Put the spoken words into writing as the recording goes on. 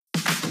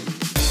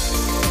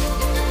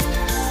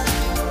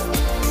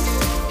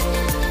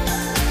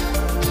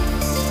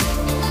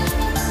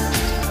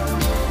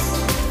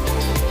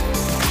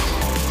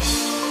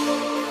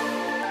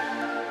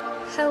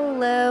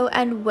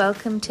and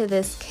welcome to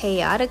this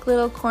chaotic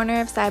little corner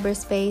of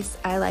cyberspace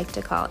I like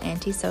to call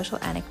Antisocial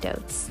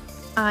Anecdotes.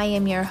 I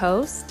am your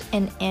host,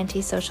 an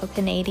antisocial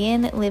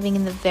Canadian living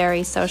in the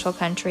very social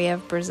country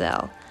of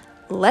Brazil.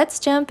 Let's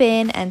jump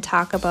in and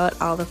talk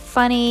about all the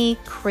funny,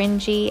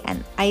 cringy,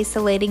 and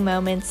isolating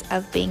moments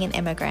of being an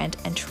immigrant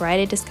and try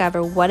to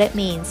discover what it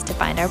means to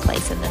find our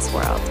place in this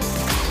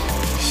world.